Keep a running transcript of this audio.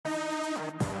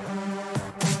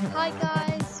Hi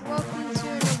guys, welcome to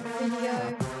another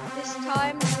video. This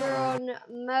time we're on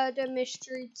Murder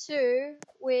Mystery 2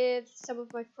 with some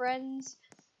of my friends.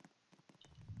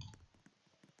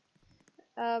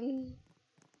 Yeah,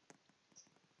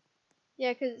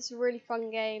 because it's a really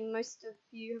fun game. Most of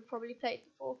you have probably played it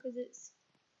before because it's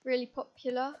really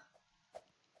popular.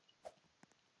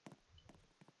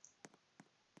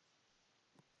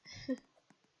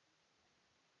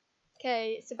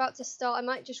 Okay, it's about to start. I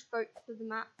might just vote for the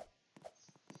map.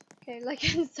 Okay, like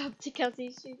and sub to Kelsey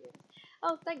Studios.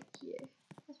 Oh, thank you.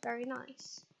 That's very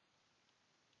nice.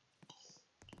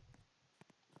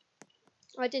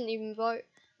 I didn't even vote.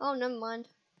 Oh, never mind.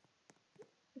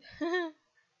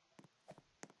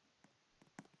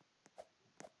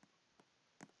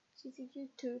 She's a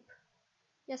YouTube.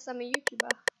 Yes, I'm a YouTuber.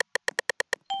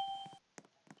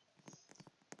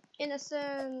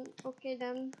 Innocent. Okay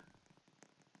then.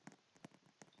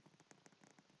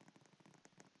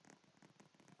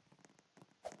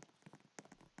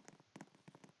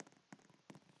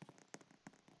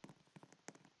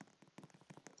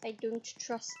 I don't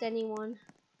trust anyone.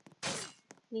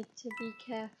 Need to be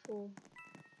careful.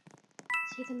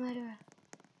 See the murderer.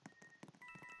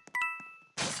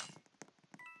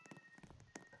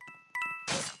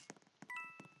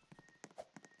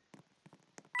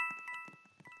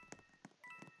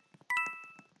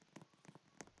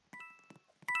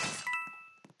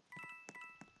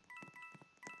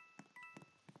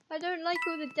 I don't like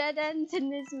all the dead ends in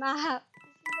this map.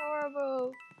 This is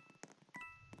horrible.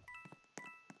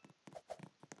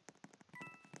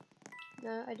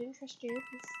 No, I don't trust you.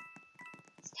 Please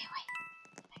stay away.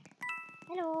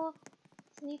 Hello.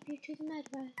 Leave you to the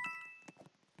murderer.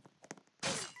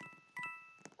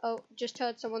 Oh, just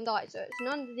heard someone die, so it's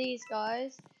none of these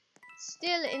guys.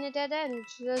 Still in a dead end.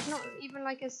 There's not even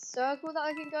like a circle that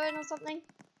I can go in or something.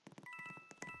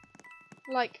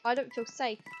 Like, I don't feel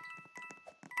safe.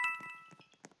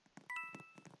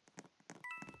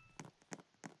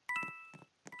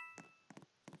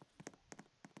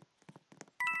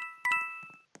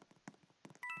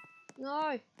 No,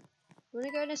 I want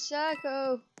to go in a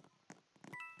circle.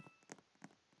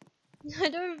 I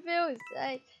don't feel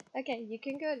safe. Okay, you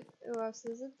can go. Oh, else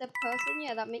there's a dead person.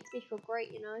 Yeah, that makes me feel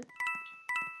great, you know.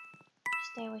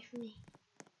 Stay away from me.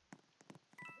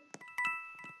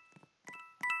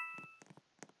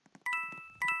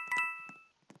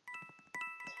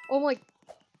 Oh my.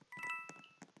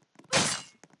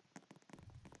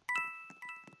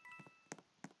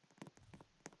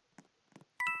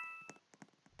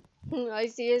 I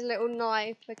see his little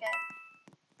knife. Okay,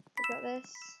 I got this.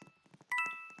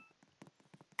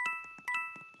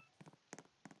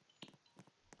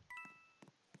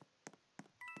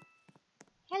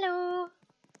 Hello.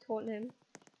 Taunt him.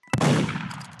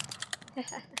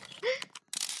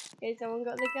 Okay, someone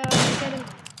got the gun. Get him.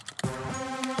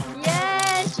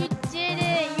 Yes, you did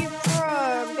it. You pro.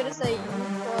 I'm gonna say you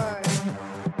pro.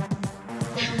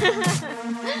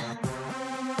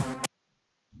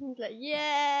 He's like,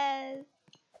 yes.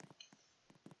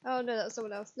 Oh no, that's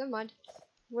someone else. Never mind.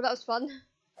 Well, that was fun.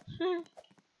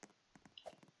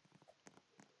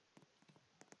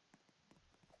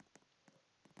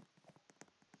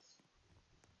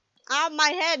 Ah, my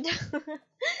head.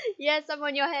 Yes, I'm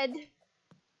on your head.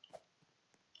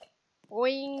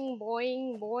 Boing,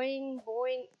 boing, boing,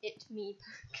 boing. It me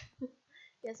back.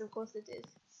 Yes, of course it is.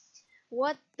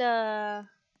 What the?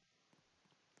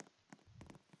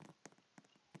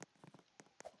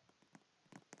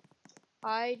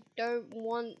 I don't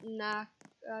want I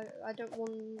don't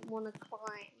want to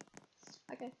climb.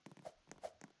 Okay.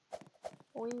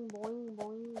 Boing, boing,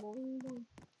 boing, boing, boing.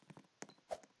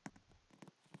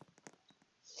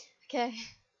 Okay.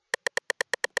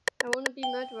 I want to be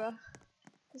murderer.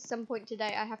 At some point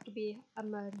today, I have to be a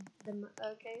murderer.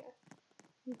 Okay.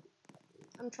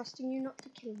 I'm trusting you not to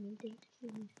kill me. Don't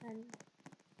kill me, friend.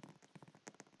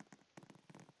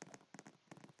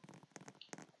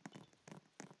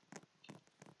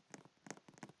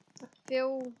 I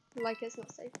feel like it's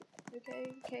not safe.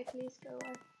 Okay, okay, please go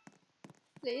away.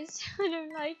 Please. I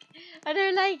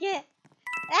don't like it.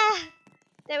 Ah!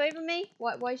 Stay away from me.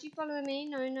 Why is she following me?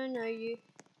 No, no, no, you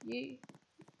stay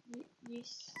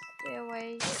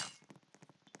away.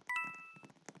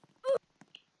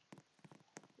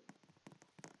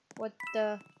 What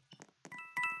the?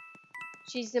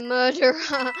 She's the murderer.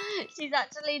 She's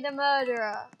actually the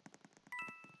murderer.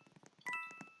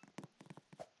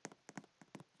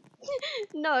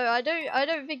 No, I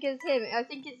don't think it's him. I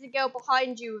think it's the girl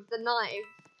behind you with the knife.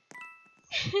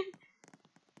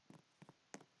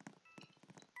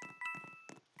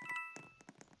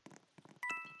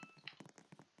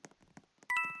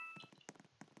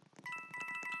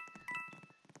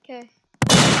 Okay.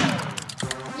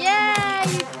 Yeah,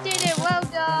 you did it. Well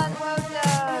done. Well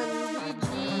done.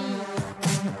 GG.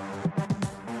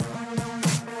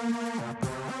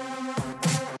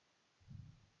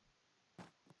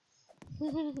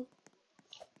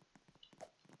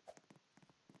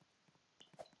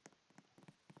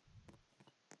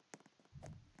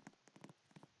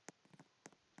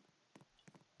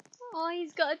 Oh,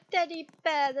 he's got a teddy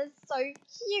bear. That's so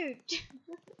cute.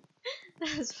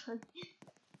 That's funny.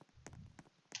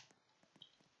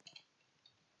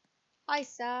 Hi,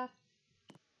 sir.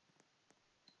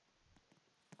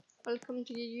 Welcome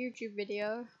to your YouTube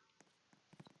video.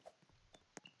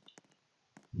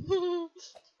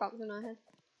 Bumped in our head.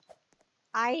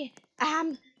 I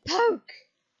am Poke.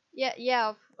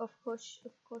 Yeah, of course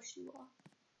you are.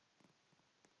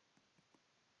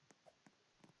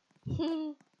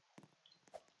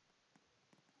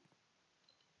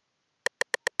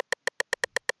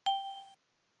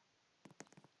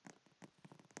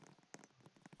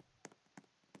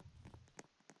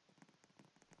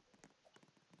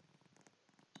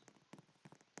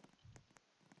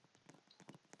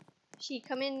 She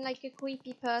come in like a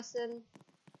creepy person.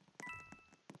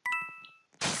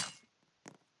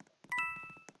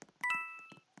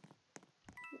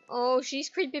 Oh, she's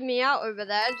creeping me out over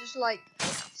there, just like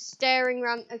staring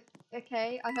around.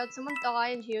 Okay, I heard someone die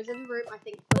and she was in the room. I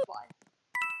think goodbye.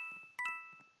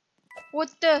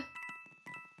 What the?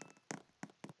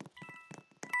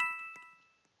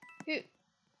 Who?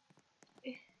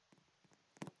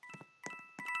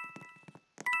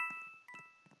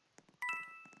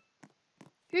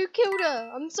 Who killed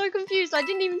her? I'm so confused. I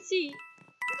didn't even see.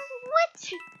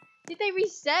 What? Did they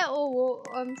reset or what?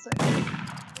 I'm so confused.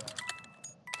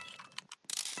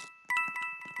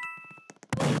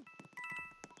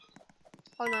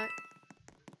 Oh no.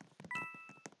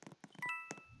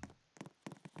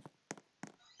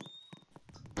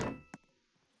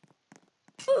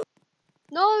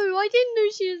 No, I didn't know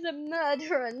she was a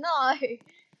murderer. No.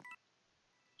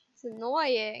 It's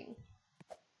annoying.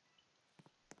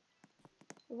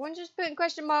 Everyone's just putting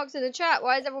question marks in the chat.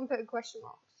 Why is everyone putting question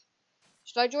marks?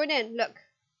 Should I join in? Look.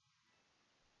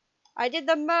 I did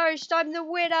the most. I'm the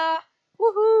winner.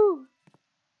 Woohoo!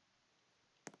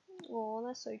 Oh,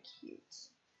 that's so cute.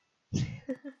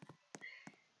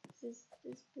 Just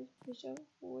push over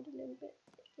forward a little bit.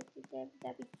 There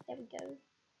we go.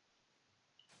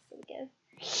 There we go.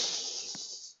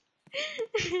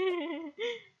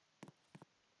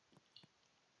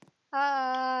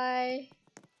 Hi.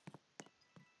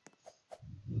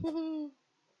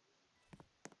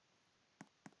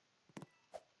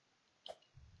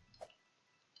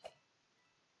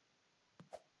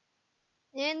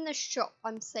 In the shop,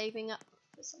 I'm saving up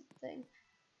for something,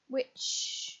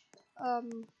 which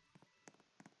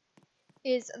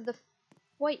is the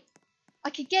wait. I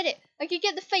could get it. I could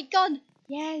get the fake gun.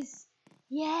 Yes.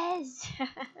 Yes.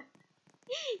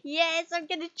 Yes, I'm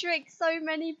gonna trick so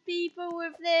many people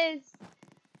with this.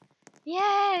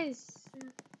 Yes.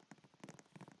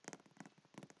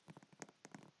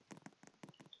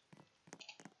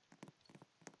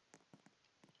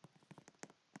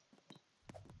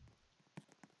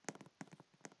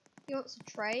 He wants to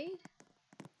trade?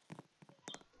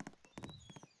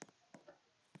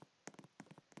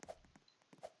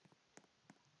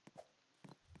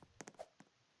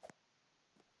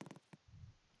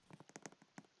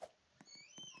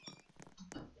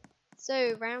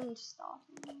 So, round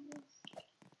starting.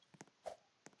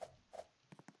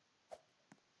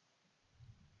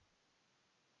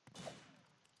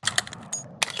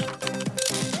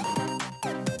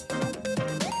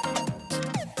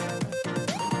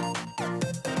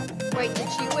 Wait, did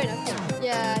she win?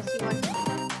 Yeah, she won.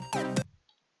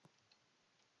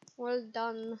 Well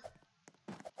done.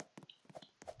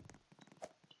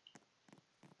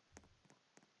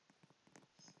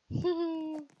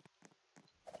 Woohoo!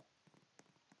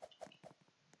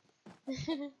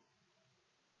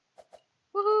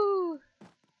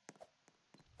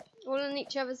 All on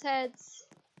each other's heads.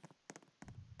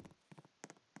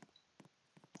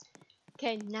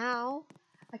 Okay, now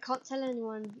I can't tell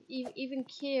anyone, even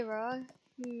Kira,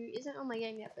 who isn't on my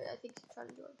game yet, but I think she's trying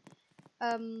to join.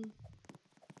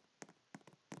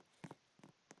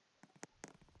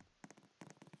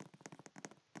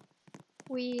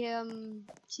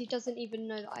 She doesn't even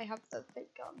know that I have the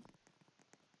fake gun.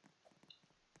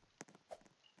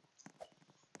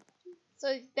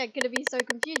 So they're gonna be so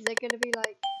confused. They're gonna be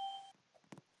like,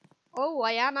 "Oh,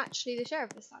 I am actually the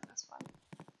sheriff this time. That's fine.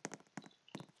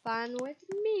 Fine with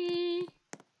me."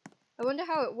 I wonder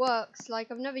how it works.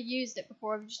 Like, I've never used it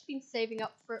before. I've just been saving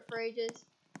up for it for ages.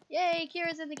 Yay,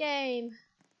 Kira's in the game.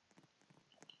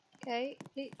 Okay,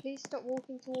 please stop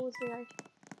walking towards me.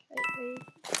 Wait.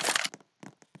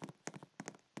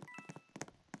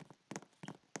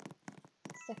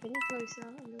 Step any closer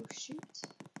and we'll shoot.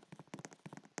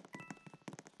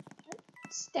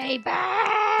 Stay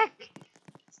back!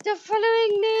 Stop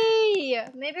following me!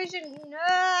 Maybe I shouldn't.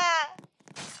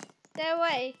 Stay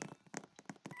away.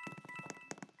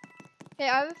 Okay,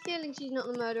 I have a feeling she's not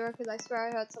the murderer because I swear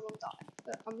I heard someone die.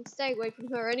 But I'm staying away from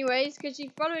her anyways because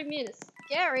she's following me and it's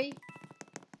scary.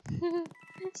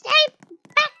 Stay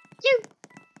back, you!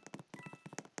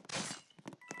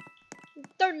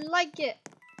 Don't like it.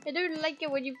 I don't like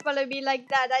it when you follow me like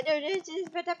that. I don't. Do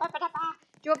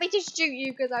you want me to shoot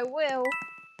you? Because I will.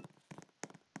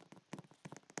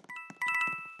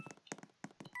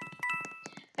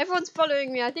 Everyone's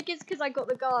following me. I think it's because I got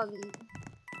the gun.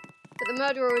 But the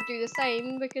murderer would do the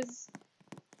same because,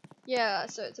 yeah,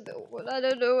 so it's a bit awkward. I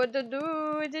don't know what to do.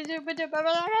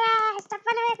 Stop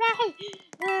following me!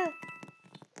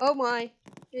 Oh my.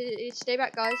 Stay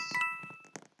back, guys.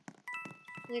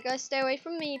 You guys stay away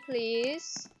from me,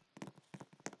 please.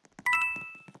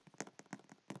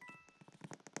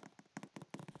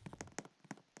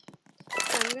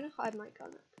 So I'm gonna hide my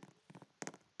gun.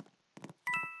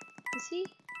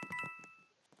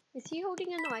 Is he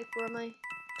holding a knife or am I?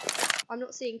 I'm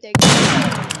not seeing things.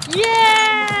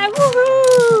 Yeah!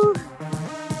 Woohoo!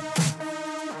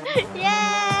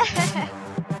 Yeah!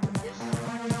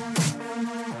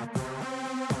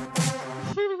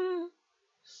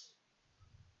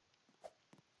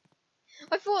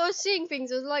 I thought I was seeing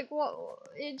things. I was like, what?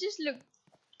 It just looked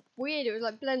weird. It was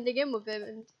like blending in with him,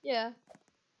 and yeah.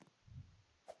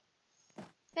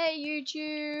 Hey,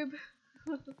 YouTube.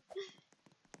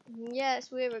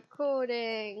 Yes, we're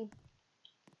recording.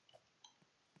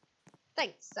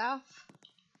 Thanks, Saf.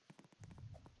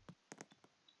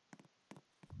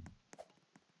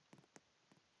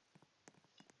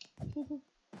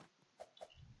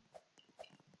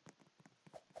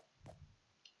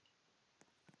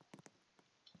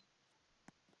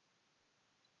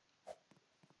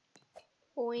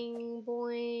 Boing,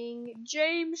 boing.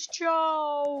 James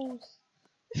Charles.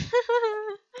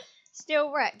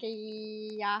 Still wreck,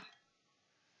 yeah.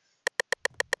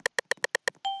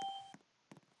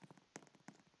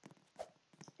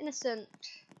 Innocent.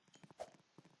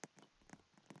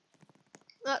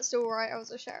 That's alright, I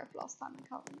was a sheriff last time, I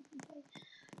can't really complain.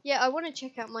 Yeah, I want to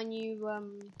check out my new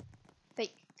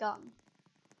fake gun.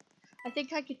 I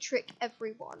think I could trick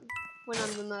everyone when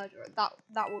I'm the murderer.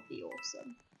 That would be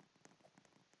awesome.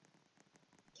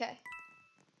 Okay.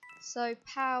 So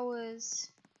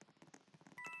powers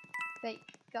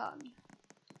fake gun.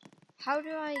 How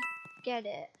do I get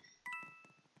it?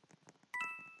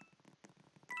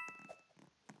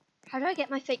 How do I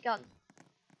get my fake gun?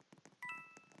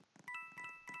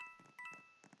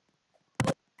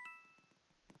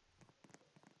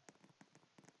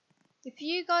 If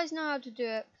you guys know how to do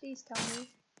it, please tell me.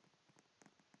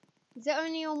 Is it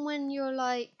only on when you're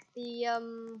like the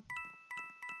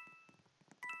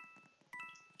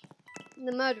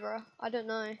murderer? I don't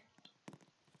know.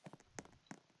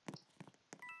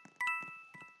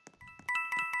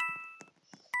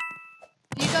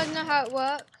 If you guys know how it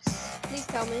works, please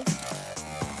tell me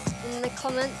in the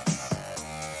comments.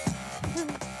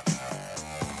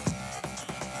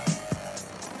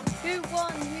 Who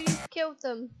won? Who killed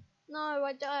them? No,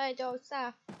 I died. Oh,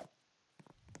 Saf.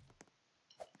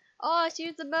 Oh, she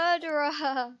was the murderer.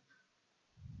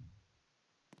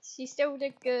 She still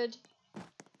did good.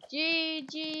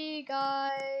 GG,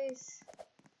 guys.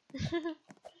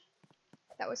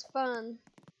 That was fun.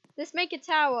 Let's make a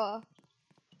tower.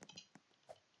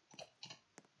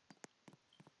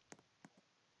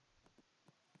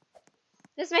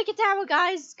 Let's make a tower,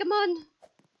 guys. Come on.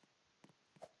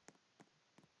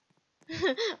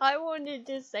 I wanted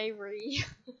to say Ree.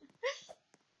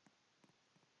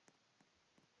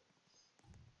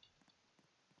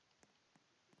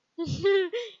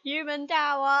 Human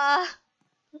tower.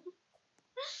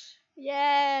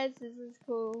 Yes, this is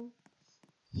cool.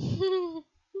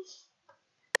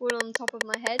 One on top of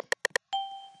my head.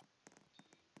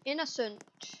 Innocent.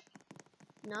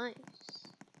 Nice.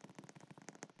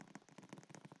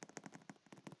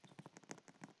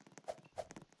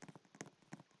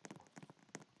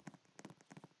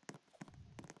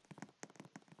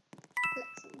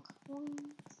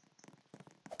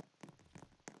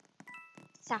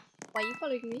 Saf, why are you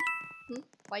following me?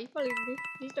 Why are you following me?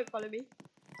 Please don't follow me.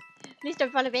 Please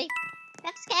don't follow me.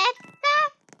 I'm scared.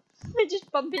 Ah! I just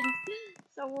bumped into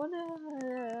someone.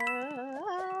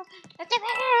 Okay.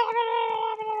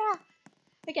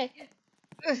 There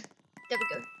we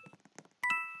go.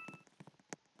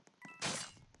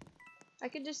 I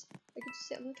could just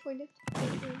sit on the toilet.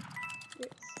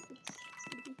 It's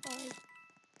gonna be fine.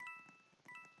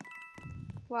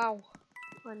 Wow,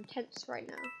 I'm tense right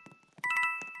now.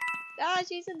 Ah,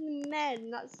 she's in the men.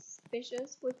 That's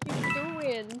suspicious. What you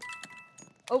doing?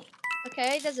 Oh,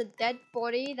 okay. There's a dead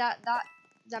body. That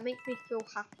makes me feel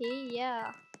happy.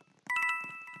 Yeah.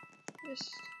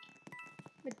 Just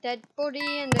a dead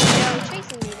body and the girl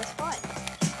chasing me. That's fine.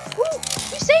 Woo!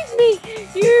 You saved me!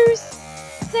 You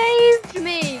saved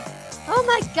me! Oh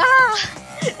my god!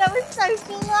 That was so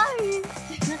close!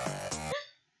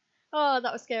 Oh,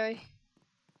 that was scary.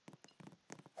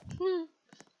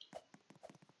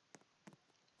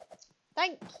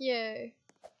 Thank you.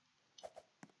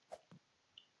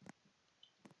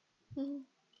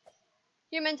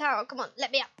 Human tower, come on,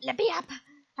 let me up, let me up.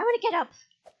 I want to get up.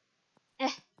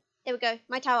 There we go,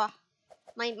 my tower,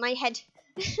 my head,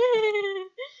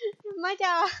 my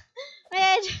tower, my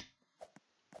head.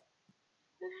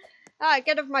 Ah,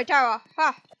 get off my tower.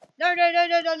 Ha! No, no, no,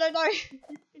 no, no, no, no.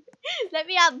 Let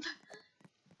me up.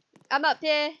 I'm up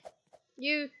here.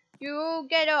 You all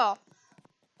get off.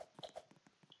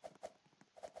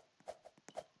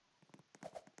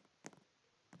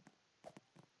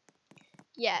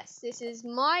 Yes, this is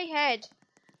my head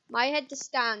to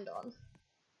stand on.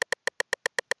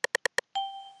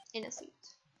 Innocent.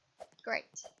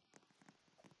 Great.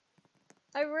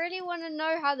 I really want to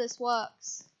know how this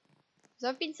works, because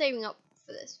I've been saving up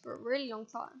for this for a really long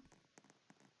time.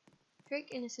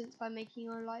 Trick innocence by making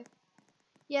your life.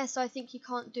 Yes, I think you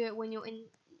can't do it when you're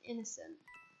innocent.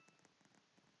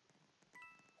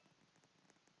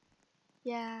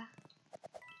 Yeah.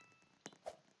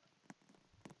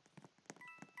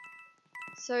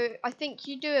 So I think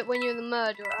you do it when you're the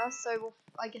murderer. So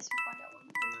I guess we'll find out when I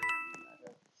am the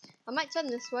murderer. I might turn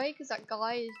this way because that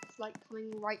guy is like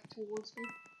coming right towards me.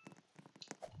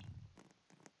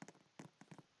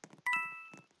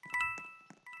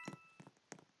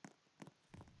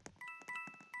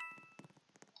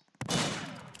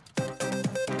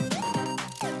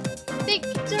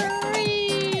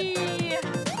 Victory!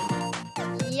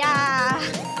 Yeah!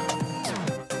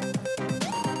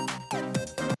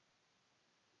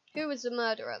 Who was the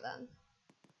murderer then?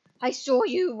 I saw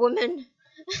you, woman!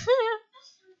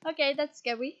 Okay, that's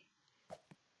scary.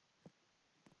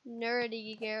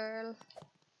 Nerdy girl.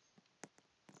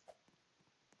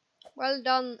 Well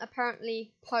done,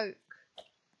 apparently, Poke.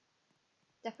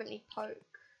 Definitely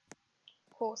Poke.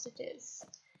 Of course it is.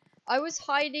 I was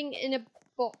hiding in a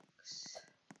box.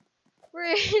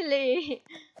 Really?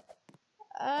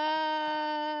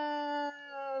 I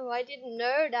didn't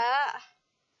know that.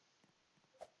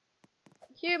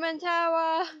 Human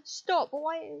tower! Stop!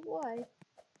 Why?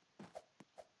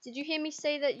 Did you hear me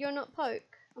say that you're not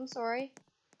Poke? I'm sorry.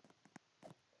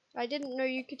 I didn't know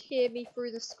you could hear me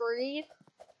through the screen.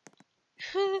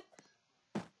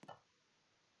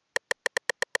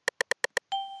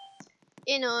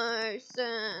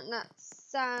 Innocent, that's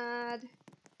sad.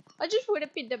 I just want to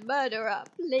be the murderer,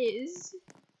 please.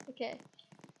 Okay,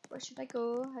 where should I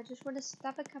go? I just want to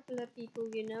stab a couple of people,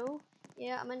 you know?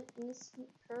 Yeah, I'm an innocent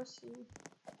person.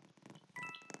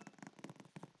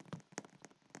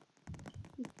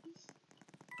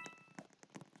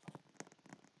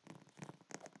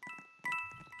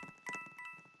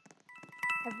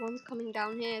 Everyone's coming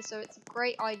down here, so it's a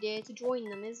great idea to join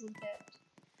them, isn't it?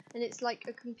 And it's like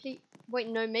a complete... Wait,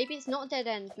 no, maybe it's not a dead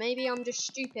end. Maybe I'm just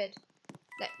stupid.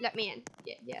 Let me in.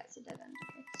 Yeah, it's a dead end.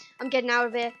 Okay. I'm getting out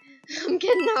of here. I'm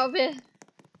getting out of here.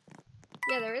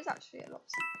 Yeah, there is actually a lot.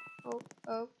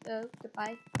 Oh,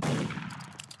 goodbye.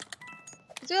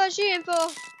 That's what I was shooting for.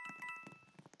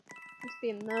 Must be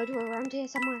a murderer around here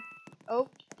somewhere. Oh,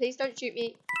 please don't shoot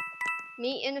me.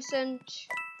 Me innocent.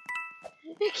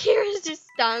 Kira's just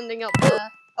standing up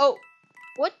there. Oh,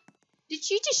 what? Did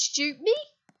she just shoot me?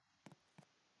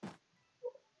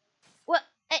 What?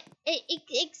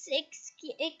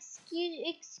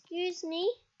 Excuse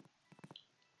me.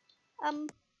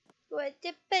 What?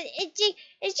 But it's just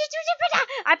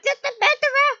I'm just a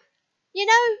murderer. You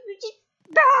know.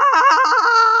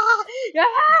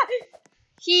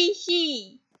 He.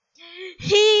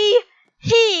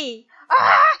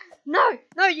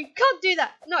 No, you can't do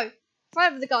that. No, fire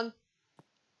over the gun.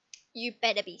 You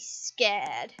better be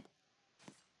scared.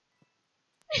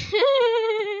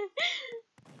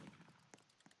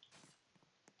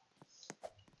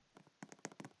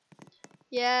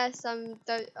 Yes, I'm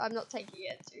not taking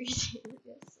it too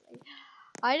seriously.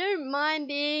 I don't mind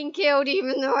being killed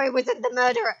even though I wasn't the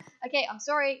murderer. Okay, I'm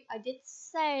sorry. I did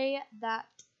say that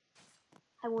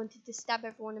I wanted to stab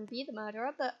everyone and be the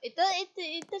murderer, but it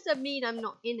doesn't mean I'm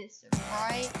not innocent,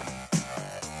 right?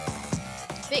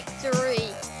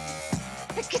 Victory.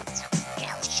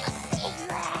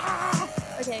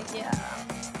 Okay, yeah.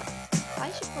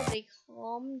 I should probably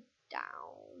calm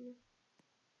down.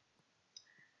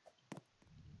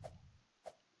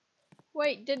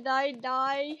 Wait, did I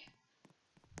die?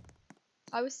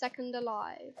 I was second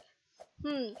alive.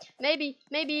 Maybe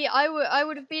I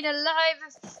would have been alive.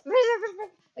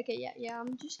 Okay, yeah.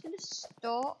 I'm just gonna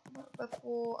stop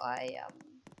before I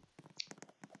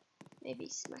maybe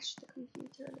smash the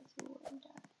computer a little and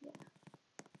yeah.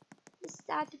 The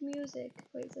sad music.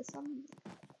 Wait, is there some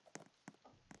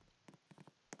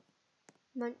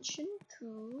mansion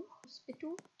 2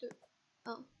 hospital 2?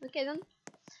 Oh, okay then.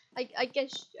 I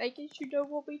guess you don't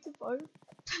want me to vote.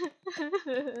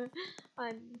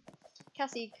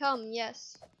 Cassie, come,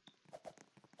 yes.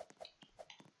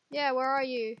 Yeah, where are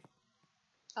you?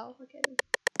 Oh, okay.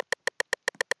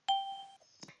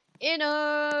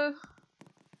 Inno!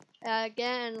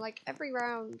 Again, like every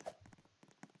round.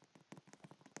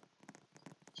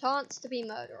 Chance to be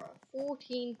murderer,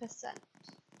 14%. That's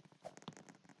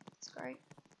great.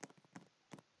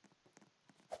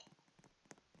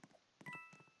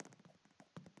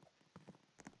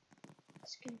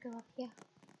 Just gonna go up here.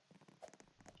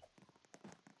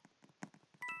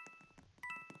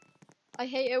 I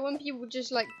hate it when people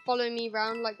just like follow me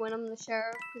around like when I'm the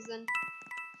sheriff, because then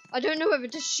I don't know whether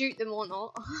to shoot them or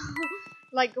not.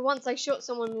 Like once I shot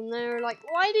someone and they were like,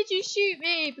 why did you shoot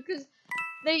me? Because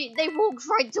they walked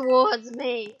right towards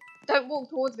me. Don't walk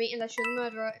towards me unless you're the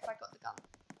murderer if I got the gun.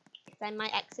 Because I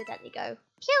might accidentally go,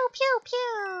 pew, pew,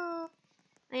 pew.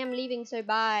 I am leaving, so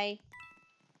bye.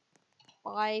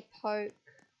 Bye, Poke.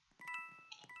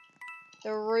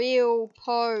 The real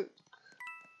Poke.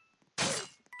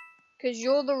 Because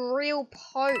you're the real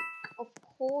Poke. Of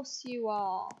course you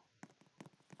are.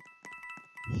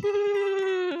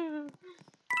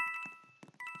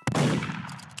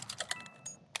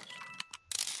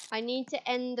 I need to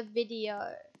end the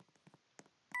video.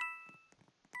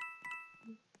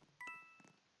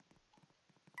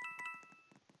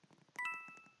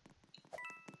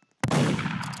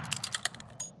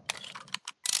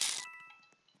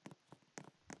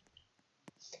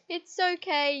 It's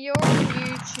okay, you're on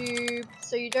YouTube,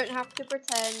 so you don't have to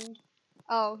pretend.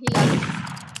 Oh, he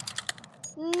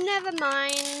left. Never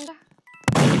mind.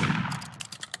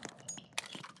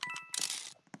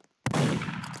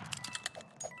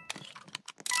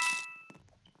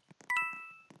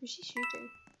 Who's she shooting?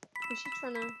 Who's she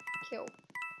trying to kill?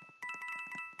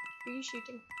 Who are you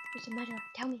shooting? Who's the murderer?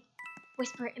 Tell me.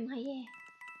 Whisper it in my ear.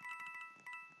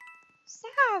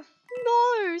 Saf!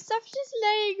 No! Saf's just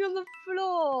laying on the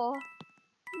floor.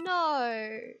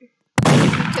 No.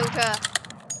 You killed her.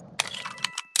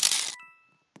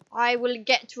 I will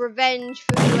get revenge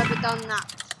for whoever done that.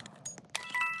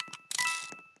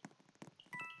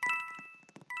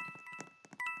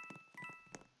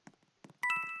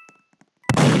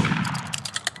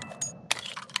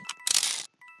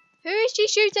 Who is she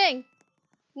shooting?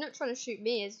 You're not trying to shoot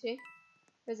me, is she?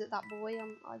 Or is it that boy?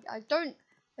 I don't.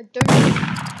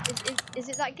 Is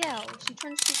it that girl? Is she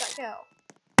trying to shoot that girl?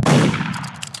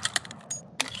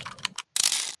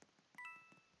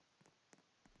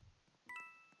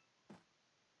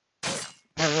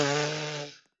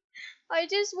 I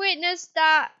just witnessed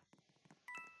that.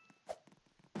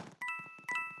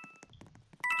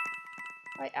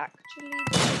 I actually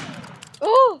did.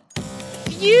 Oh!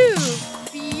 Phew!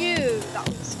 Phew! That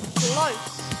was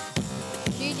close.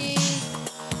 GG.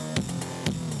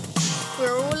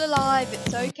 We're all alive,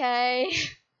 it's okay.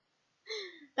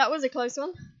 That was a close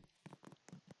one.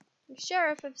 The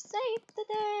sheriff have saved the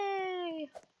day.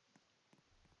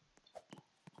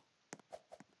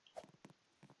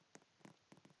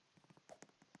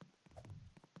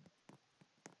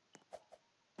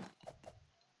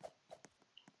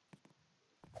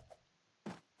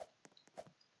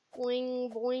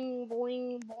 Boing, boing,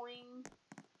 boing, boing.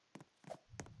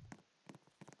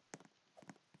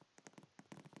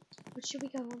 What should we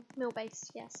go on? Mill base.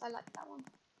 Yes, I like that one.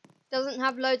 Doesn't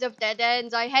have loads of dead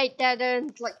ends. I hate dead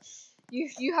ends. Like,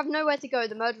 you have nowhere to go.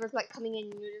 The murderer's like coming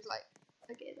in, and you're just like,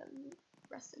 okay then,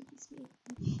 rest in peace me.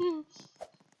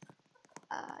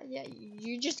 Yeah,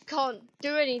 you just can't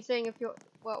do anything if you're,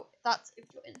 well, that's if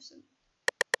you're innocent.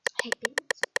 I hate being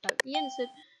innocent. Don't be innocent.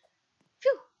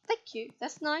 Phew, thank you.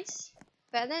 That's nice.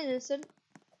 Better than innocent.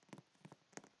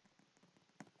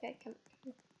 Okay, come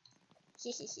on.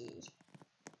 Hehehe.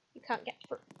 You can't get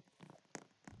through.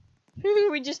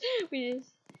 we just.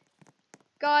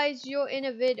 Guys, you're in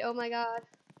a vid. Oh my god.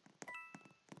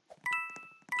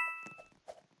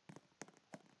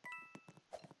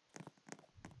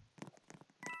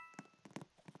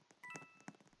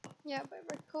 Yeah, we're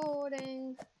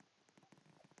recording.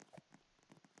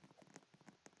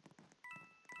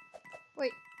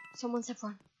 Wait, someone said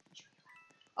run.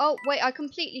 Oh, wait, I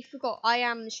completely forgot. I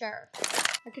am the sheriff.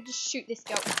 I could just shoot this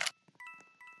girl.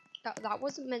 That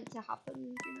wasn't meant to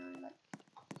happen, you know, like,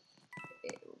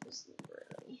 it wasn't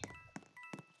really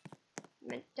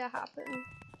meant to happen.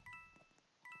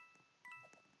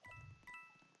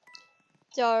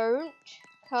 Don't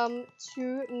come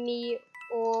to me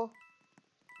or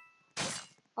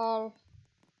I'll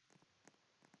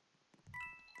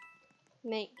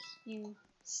make you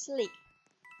sleep.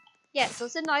 Yes,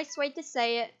 that's a nice way to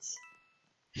say it.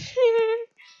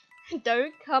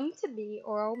 Don't come to me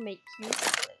or I'll make you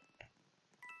sleep.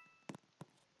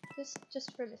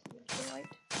 Just for a little bit, alright?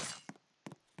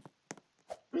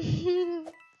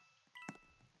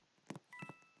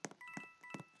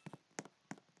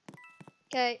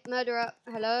 Okay, murderer.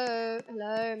 Hello,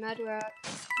 hello, murderer.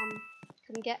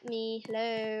 Come get me.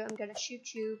 Hello, I'm gonna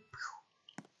shoot you.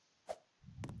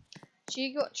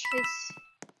 She got chased.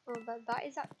 Oh, that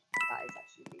is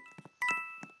actually good.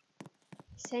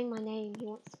 He's saying my name. He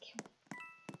wants to kill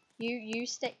me. You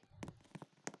stay.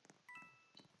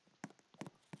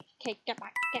 Okay, get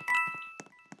back. Get back.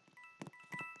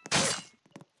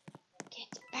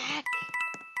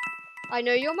 I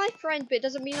know you're my friend, but it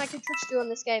doesn't mean I can trust you on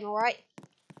this game. All right?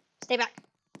 Stay back.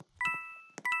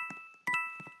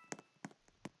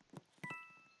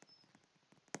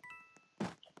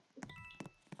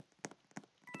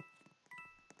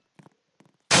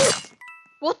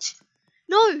 What?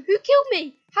 No, who killed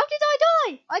me? How did I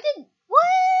die? I didn't.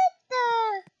 What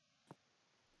the?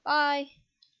 Bye.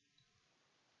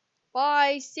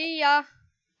 Bye. See ya.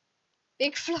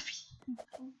 Big fluffy.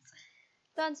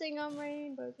 Dancing on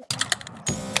rainbows.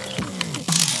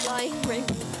 Flying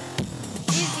rainbows.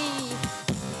 Easy.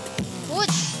 What?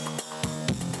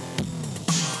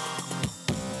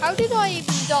 How did I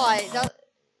even die?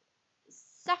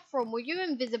 Saffron, were you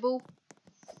invisible?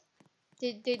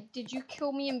 Did you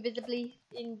kill me invisibly?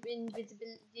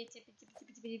 Invisibility.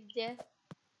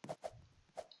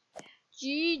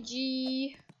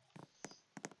 GG.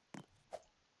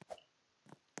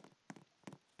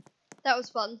 That was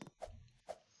fun.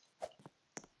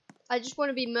 I just want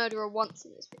to be murderer once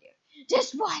in this video.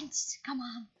 Just once! Come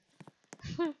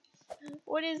on.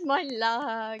 What is my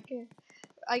luck?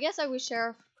 I guess I was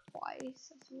sheriff twice.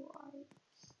 That's alright.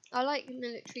 I like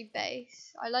military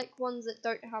base. I like ones that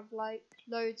don't have like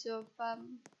loads of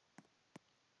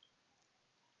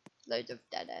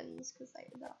dead ends because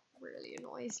that really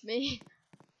annoys me.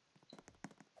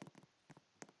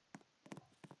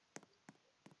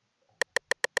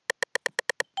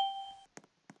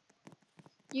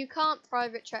 You can't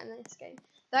private chat in this game.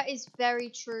 That is very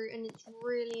true, and it's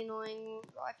really annoying.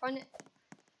 I find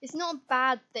it's not a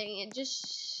bad thing. It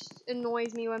just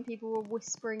annoys me when people are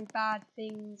whispering bad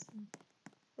things.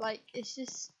 Like, it's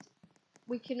just,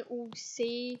 we can all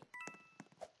see.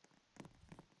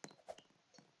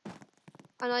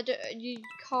 And you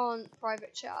can't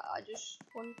private chat. I just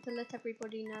want to let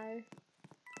everybody know.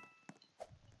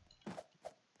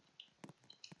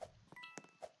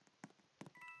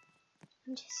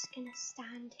 I'm just gonna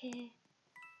stand here.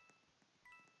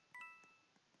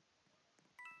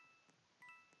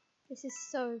 This is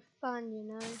so fun, you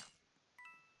know.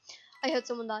 I heard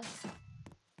someone die.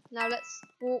 Now let's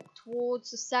walk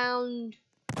towards the sound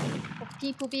of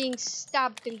people being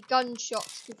stabbed and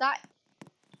gunshots. Because that,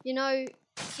 you know,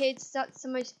 kids, that's the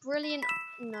most brilliant.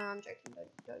 No, I'm joking.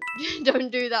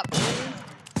 Don't do that, please.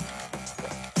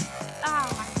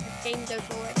 Ah, the game's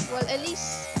over already. Well, at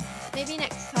least maybe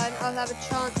next time I'll have a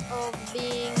chance of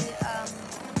being a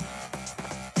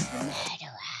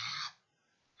murderer.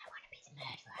 I want to be the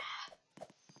murderer.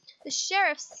 The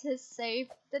sheriff has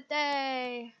saved the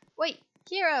day. Wait,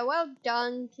 Kira, well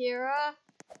done, Kira.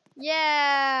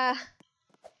 Yeah.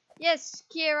 Yes,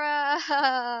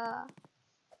 Kira.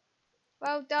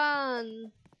 Well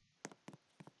done.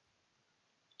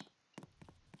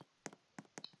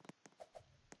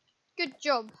 Good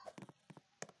job.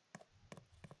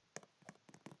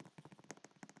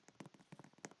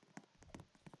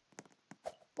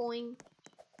 Boing.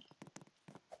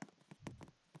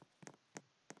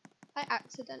 I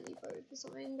accidentally voted for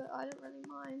something, but I don't really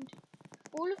mind.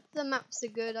 All of the maps are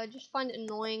good. I just find it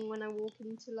annoying when I walk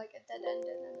into like a dead end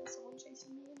and then there's someone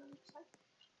chasing me and I'm just like,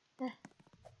 eh.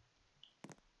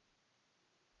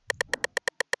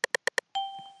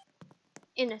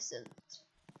 Innocent.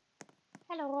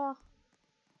 Hello.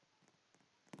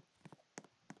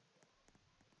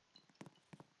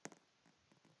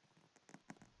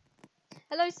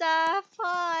 Hello, Saf.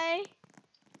 Hi.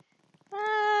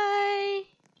 Hi.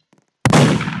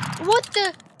 What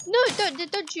the? No,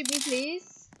 don't shoot me,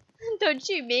 please. Don't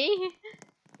shoot me.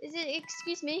 Is it?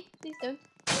 Excuse me, please don't.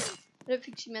 I don't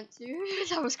think she meant to.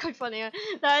 That was quite funny.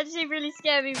 That actually really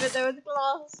scared me, but there was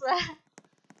glass there.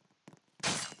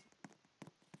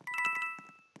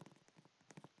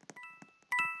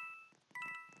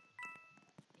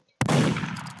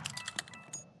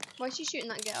 Why is she shooting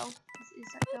that girl?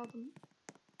 Is that girl the...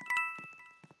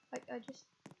 Like, I just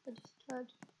heard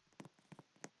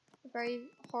a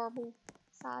very horrible,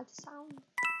 sad sound.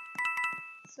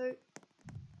 So...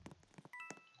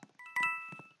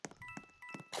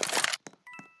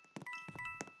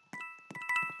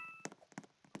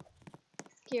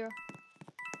 It's Kira.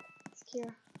 It's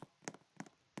Kira.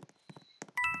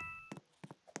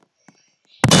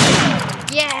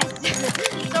 Yes!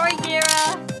 Sorry,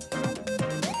 Kira!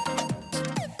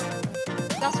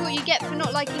 That's what you get for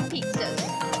not liking pizzas.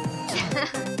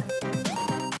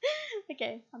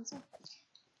 Okay, I'm sorry.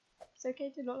 It's okay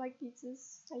to not like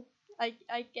pizzas. I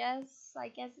guess.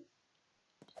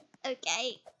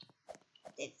 Okay.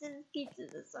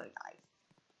 Pizzas are so nice.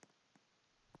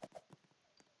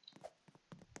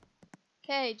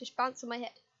 Okay, just bounce on my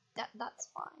head. That's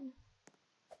fine.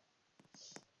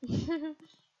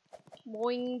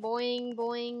 Boing, boing,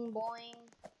 boing, boing.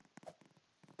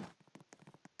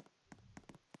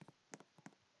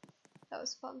 That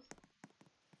was fun.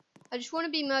 I just want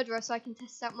to be murderer so I can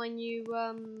test out my new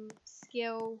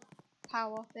skill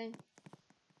power thing.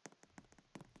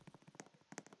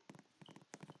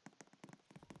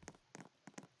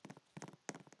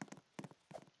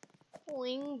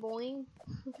 Boing, boing.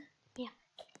 Yeah,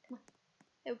 come on.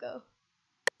 There we go.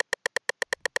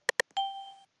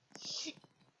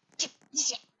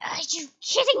 Are you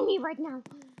kidding me right now?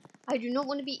 I do not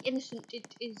want to be innocent.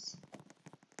 It is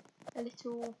a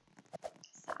little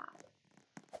sad.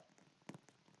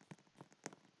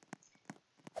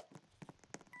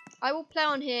 I will play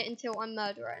on here until I'm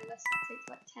murderer, unless that takes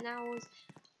like 10 hours,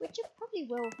 which it probably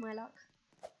will with my luck.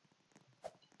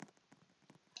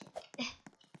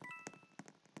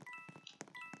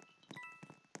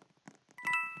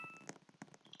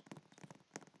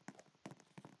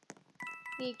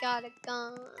 We got a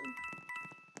gun.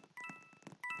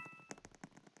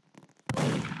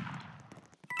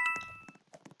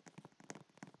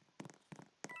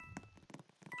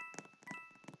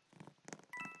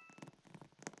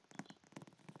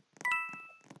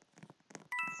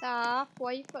 Saf,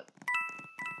 why you put...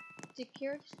 Did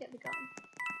Kira just get the gun?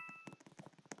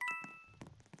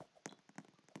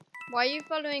 Why are you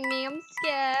following me? I'm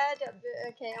scared.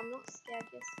 Okay, I'm not scared.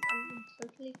 Yes, I'm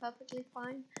totally, perfectly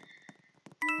fine.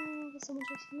 There's someone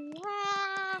chasing me.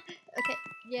 Ah! Okay,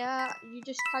 yeah, you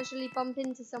just casually bump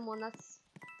into someone. That's...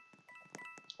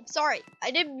 I'm sorry.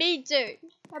 I didn't mean to.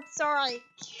 I'm sorry.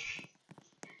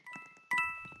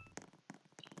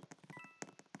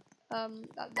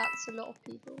 That's a lot of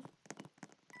people.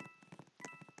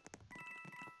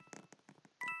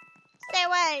 Stay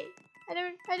away. I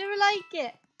don't like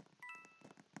it.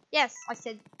 Yes, I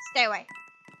said stay away.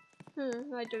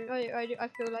 I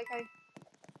feel like I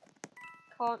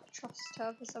can't trust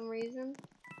her for some reason.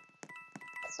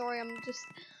 Sorry, I'm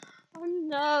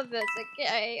nervous,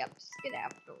 okay? I'm just gonna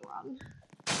have to run.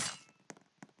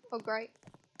 Oh, great.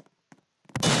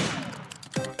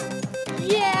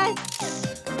 Yes!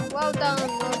 Well done,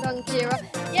 Kira.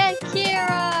 Yeah,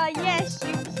 Kira! Yes,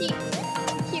 you keep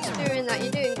doing that.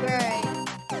 You're doing great.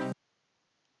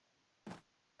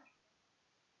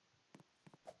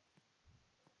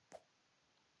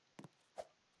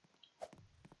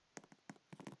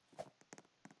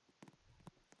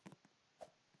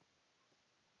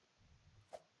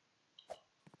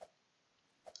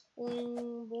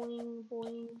 Boing, boing,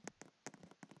 boing.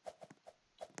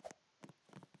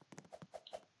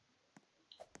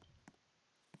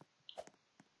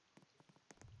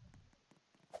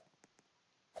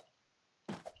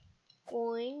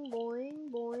 Boing, boing,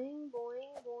 boing,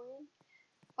 boing, boing.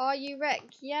 Are you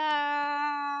wrecked?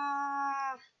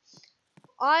 Yeah.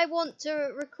 I want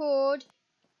to record.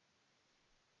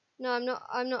 No,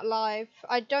 I'm not live.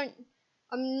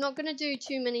 I'm not gonna do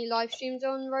too many live streams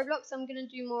on Roblox. I'm gonna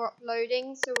do more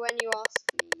uploading. So when you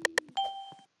ask me,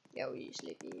 yeah, will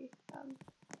usually be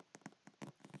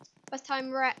first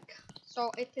time wreck.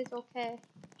 So it is okay.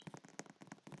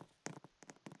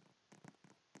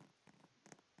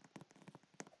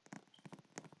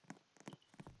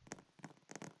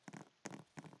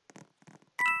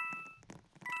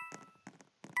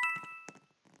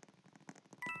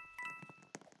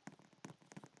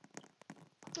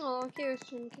 Oh, Kira's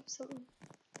trying to keep something.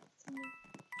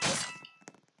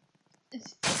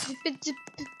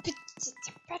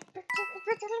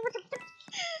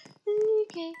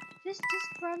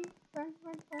 Just run.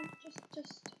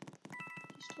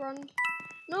 Just run.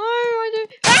 No, I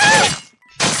don't. Ah!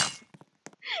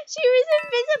 She was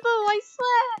invisible, I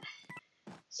swear.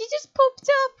 She just popped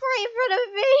up right in front of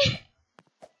me.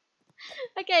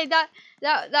 Okay,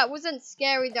 that wasn't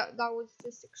scary. That was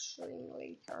just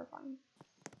extremely terrifying.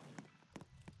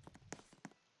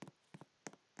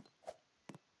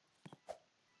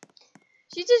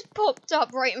 She just popped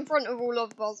up right in front of all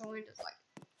of us, and we're just like,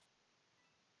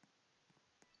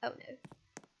 oh no,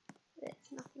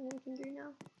 there's nothing we can do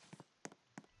now.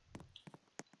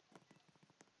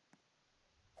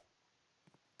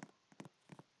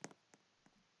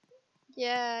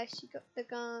 Yeah, she got the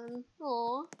gun.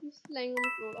 Aw, he's laying on the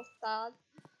floor, that's sad.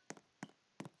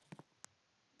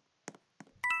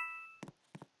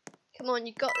 Come on,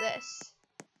 you got this.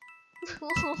 It's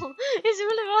all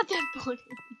about dead bodies.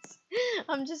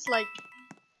 I'm just like,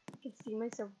 I can see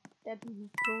myself dead in the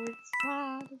floor, it's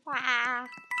sad. Ah.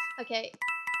 Okay,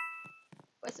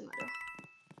 where's the murderer?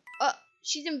 Oh,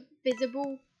 she's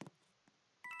invisible.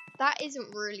 That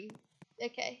isn't really,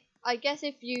 okay. I guess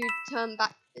if you turn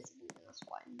back visible, then that's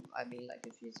fine. I mean, like,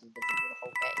 if she's invisible the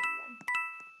whole game, then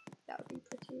that would be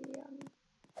pretty,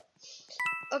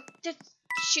 oh, just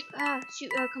shoot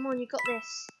her, come on, you got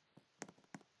this.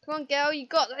 Come on, girl, you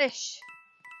got this.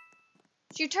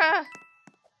 Shoot her.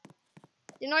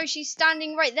 You know, she's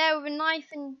standing right there with a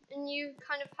knife, and you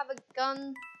kind of have a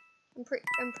gun. I'm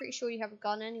pretty sure you have a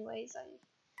gun anyways.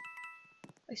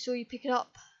 I saw you pick it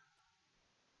up.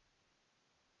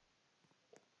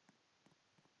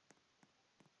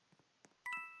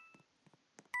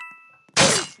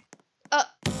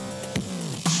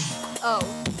 Oh,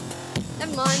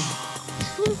 never mind.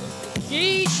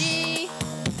 GG.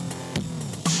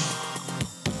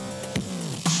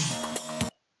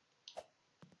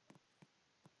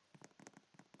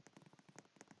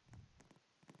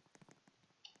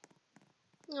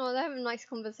 Oh, they're having a nice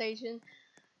conversation.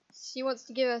 She wants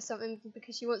to give her something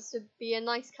because she wants to be a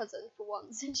nice cousin for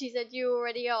once, and she said, "You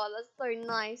already are." That's so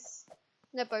nice.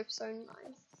 They're both so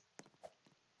nice.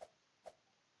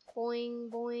 Boing,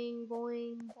 boing,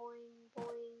 boing, boing,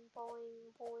 boing,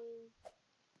 boing, boing.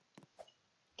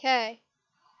 Okay.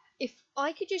 If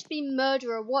I could just be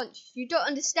murderer once, you don't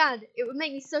understand. It would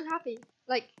make me so happy.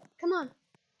 Like, come on.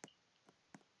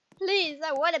 Please,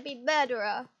 I want to be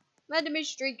murderer. Murder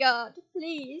mystery guard,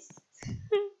 please.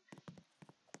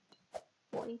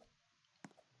 Boing.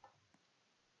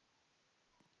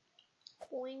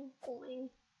 Boing, boing.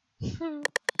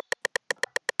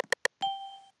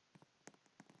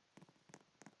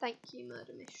 Thank you,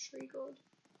 murder mystery god.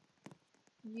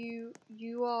 You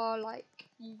are like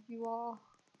you are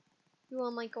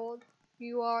my god.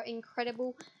 You are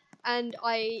incredible, and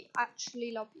I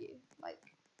actually love you. Like,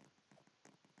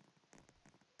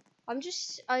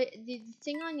 the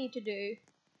thing I need to do.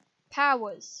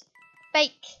 Powers.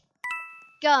 Fake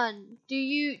gun. Do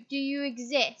you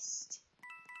exist?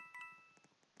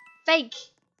 Fake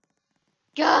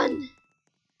gun.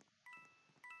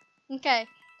 Okay.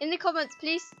 In the comments,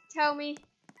 please tell me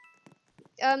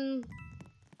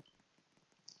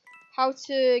how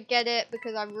to get it,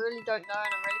 because I really don't know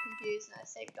and I'm really confused and I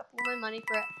saved up all my money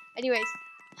for it. Anyways,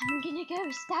 I'm gonna go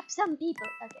stab some people.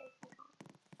 Okay.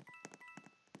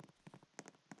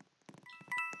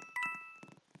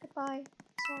 Goodbye.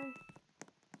 Sorry.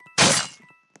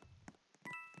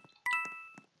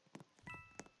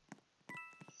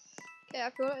 Okay, I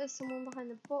feel like there's someone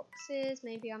behind the boxes.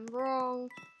 Maybe I'm wrong.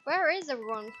 Where is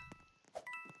everyone? Are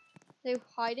they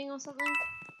hiding or something?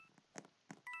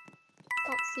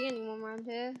 Can't see anyone around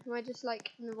here. Am I just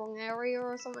like in the wrong area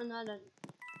or something? I don't.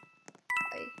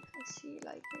 I see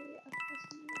like a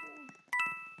person there.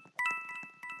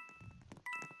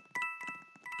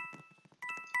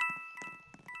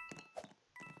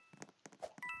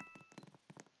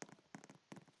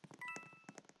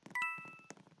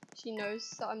 She knows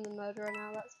that I'm the murderer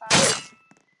now. That's bad.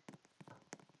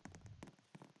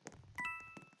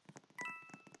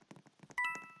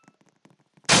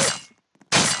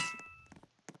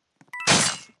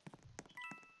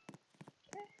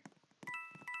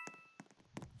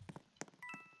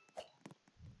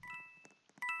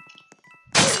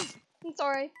 I'm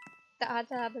sorry. That had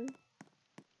to happen.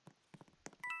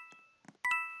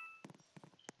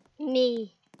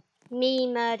 Me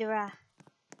murderer.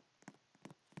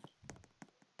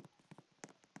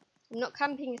 I'm not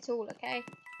camping at all, okay?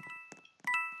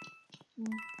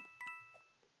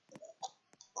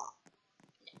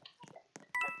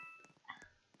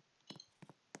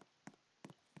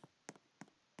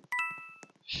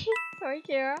 Sorry,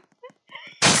 Kira.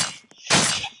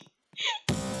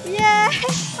 Yeah,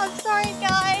 I'm sorry,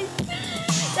 guys.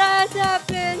 That's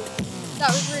That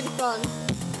was really fun.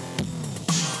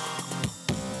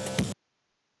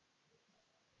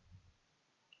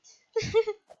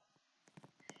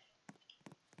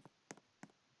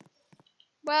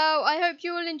 Well, I hope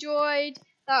you all enjoyed.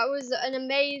 That was an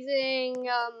amazing,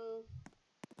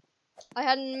 I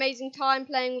had an amazing time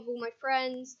playing with all my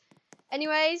friends.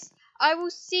 Anyways, I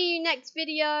will see you next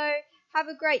video. Have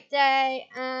a great day,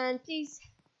 and please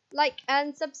like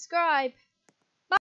and subscribe.